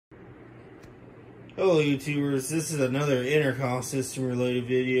Hello YouTubers, this is another intercom system related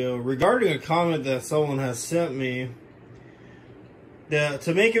video regarding a comment that someone has sent me that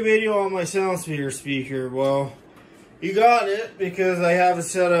to make a video on my Soundsphere speaker. Well, you got it because I have it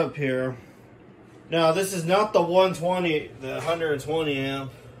set up here. Now this is not the 120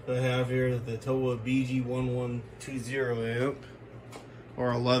 amp I have here, the Towa BG1120 amp or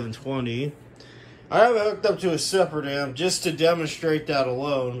 1120. I have it hooked up to a separate amp just to demonstrate that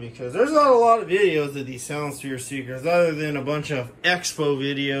alone, because there's not a lot of videos of these Soundsphere speakers other than a bunch of expo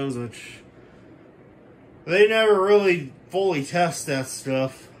videos, which they never really fully test that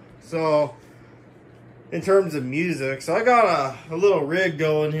stuff. So in terms of music, so I got a little rig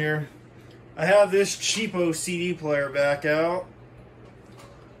going here. I have this cheapo CD player back out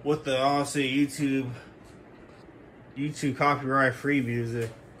with the obviously YouTube copyright free music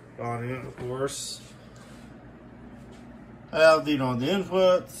on it, of course. I have the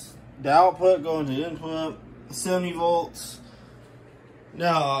inputs, the output going to input, 70 volts.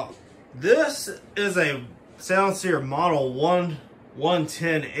 Now, this is a Soundsphere model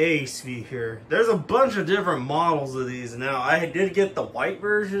 110A speaker. There's a bunch of different models of these. Now, I did get the white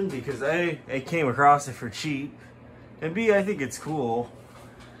version because I came across it for cheap. And B, I think it's cool.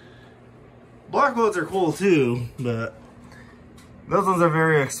 Black ones are cool too, but those ones are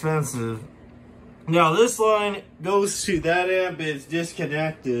very expensive. Now this line goes to that amp, it's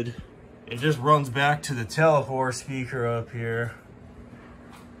disconnected. It just runs back to the Tele4 speaker up here.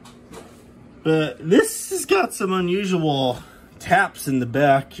 But this has got some unusual taps in the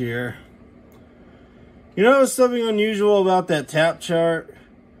back here. You notice something unusual about that tap chart?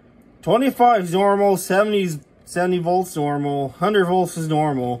 25 is normal, 70 volts normal, 100 volts is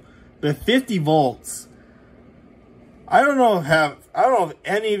normal, but 50 volts. I don't know if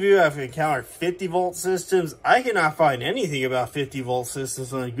any of you have encountered 50 volt systems. I cannot find anything about 50 volt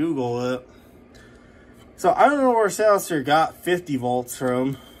systems when I Google it. So I don't know where Soundsphere got 50 volts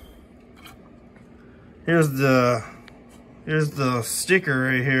from. Here's the sticker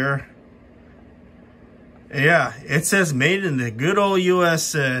right here. Yeah, it says made in the good old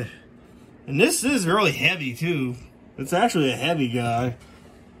USA. And this is really heavy too. It's actually a heavy guy.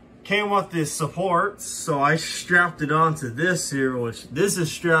 Came with this supports, so I strapped it onto this here, which this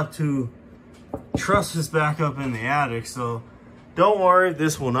is strapped to trusses back up in the attic, so don't worry,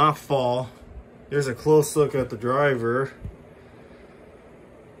 this will not fall. Here's a close look at the driver.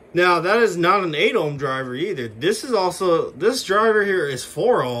 Now that is not an 8 ohm driver either. This driver here is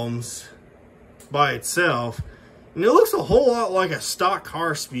 4 ohms by itself, and it looks a whole lot like a stock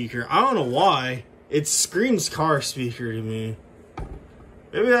car speaker. I don't know why, it screams car speaker to me.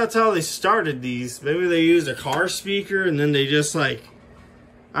 Maybe that's how they started these. Maybe they used a car speaker and then they just like,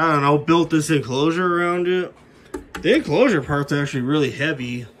 I don't know, built this enclosure around it. The enclosure part's actually really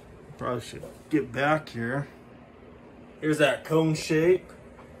heavy. Probably should get back here. Here's that cone shape.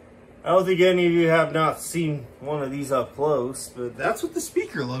 I don't think any of you have not seen one of these up close, but that's what the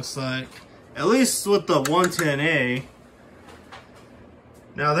speaker looks like. At least with the 110A.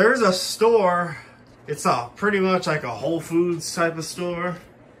 Now there's a store. It's pretty much like a Whole Foods type of store.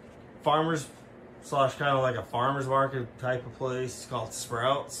 Farmers / kind of like a farmer's market type of place. It's called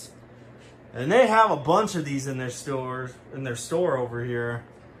Sprouts. And they have a bunch of these in their store over here.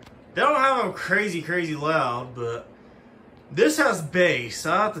 They don't have them crazy loud, but this has bass.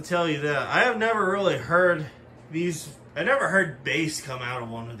 I have to tell you that. I have never really heard these. I never heard bass come out of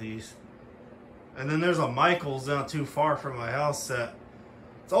one of these. And then there's a Michael's not too far from my house that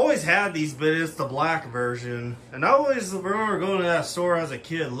it's always had these, but it's the black version. And I always remember going to that store as a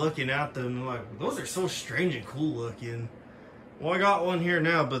kid looking at them and like, those are so strange and cool looking. Well, I got one here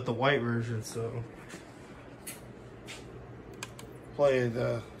now, but the white version, so. Play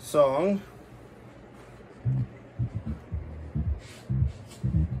the song.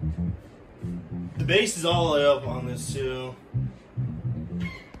 The bass is all the way up on this too.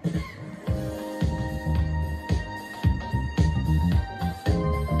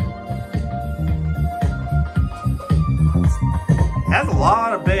 Has a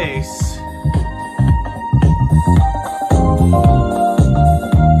lot of bass.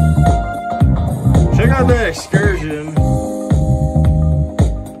 Check out that excursion.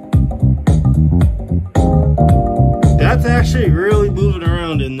 That's actually really moving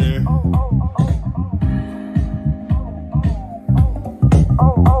around in there.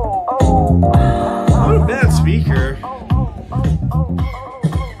 What a bad speaker.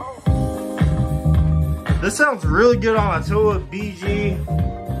 This sounds really good on a Towa BG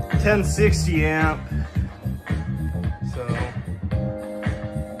 1060 amp. So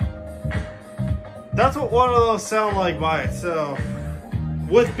that's what one of those sound like by itself,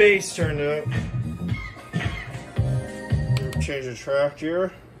 with bass turned up. Change the track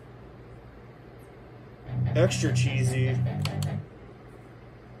here. Extra cheesy.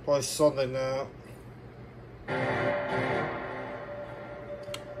 Probably something that.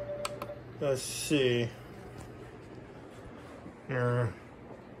 Let's see. Here.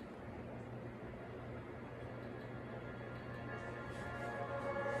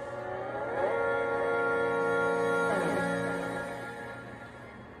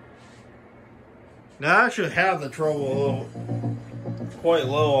 Now I actually have the treble quite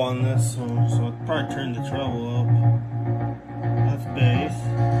low on this one, so I'll probably turn the treble up. That's bass.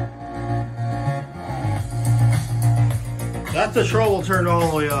 That's the treble turned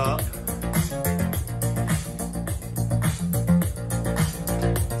all the way up.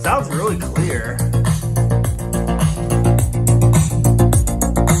 Sounds really clear.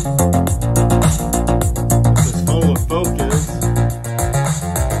 This phone with focus.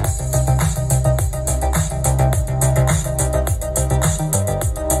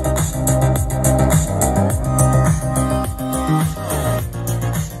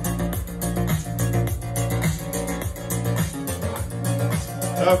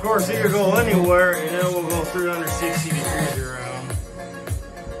 Now, of course, you can go anywhere and it will go 360 degrees around.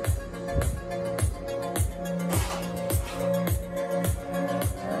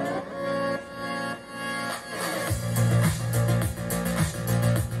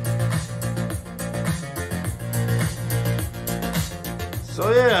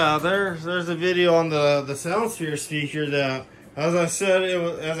 So yeah, there's a video on the Soundsphere speaker that, as I said,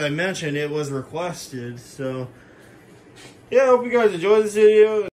 as I mentioned, it was requested. So yeah, I hope you guys enjoyed this video.